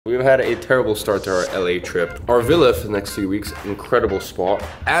We've had a terrible start to our LA trip. Our villa for the next few weeks, incredible spot.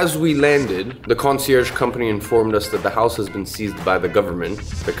 As we landed, the concierge company informed us that the house has been seized by the government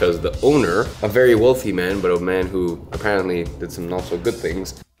because the owner, a very wealthy man, but a man who apparently did some not so good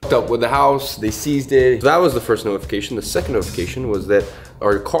things, fucked up with the house, they seized it. So that was the first notification. The second notification was that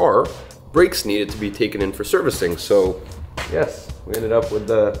our car brakes needed to be taken in for servicing. So yes, we ended up with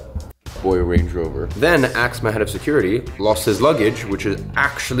the boy Range Rover. Then asked my head of security, lost his luggage, which is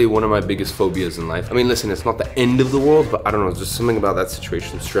actually one of my biggest phobias in life. I mean, listen, it's not the end of the world, but I don't know, just something about that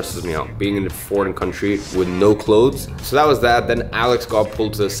situation stresses me out. Being in a foreign country with no clothes. So that was that. Then Alex got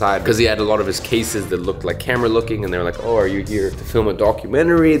pulled to the side because he had a lot of his cases that looked like camera looking, and they were like, oh, are you here to film a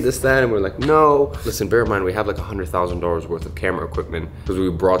documentary, this, that? And we're like, no. Listen, bear in mind, we have like $100,000 worth of camera equipment because we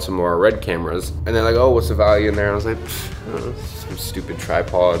brought some of our Red cameras. And they're like, oh, what's the value in there? And I was like, I don't know, some stupid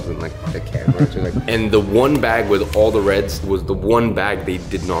tripods and like the cameras. And the one bag with all the Reds was the one bag they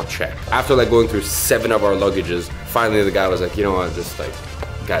did not check. After like going through 7 of our luggages, finally the guy was like, you know what, just like,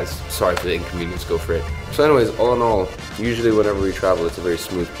 guys, sorry for the inconvenience, go for it. So anyways, all in all, usually whenever we travel, it's a very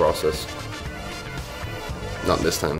smooth process. Not this time.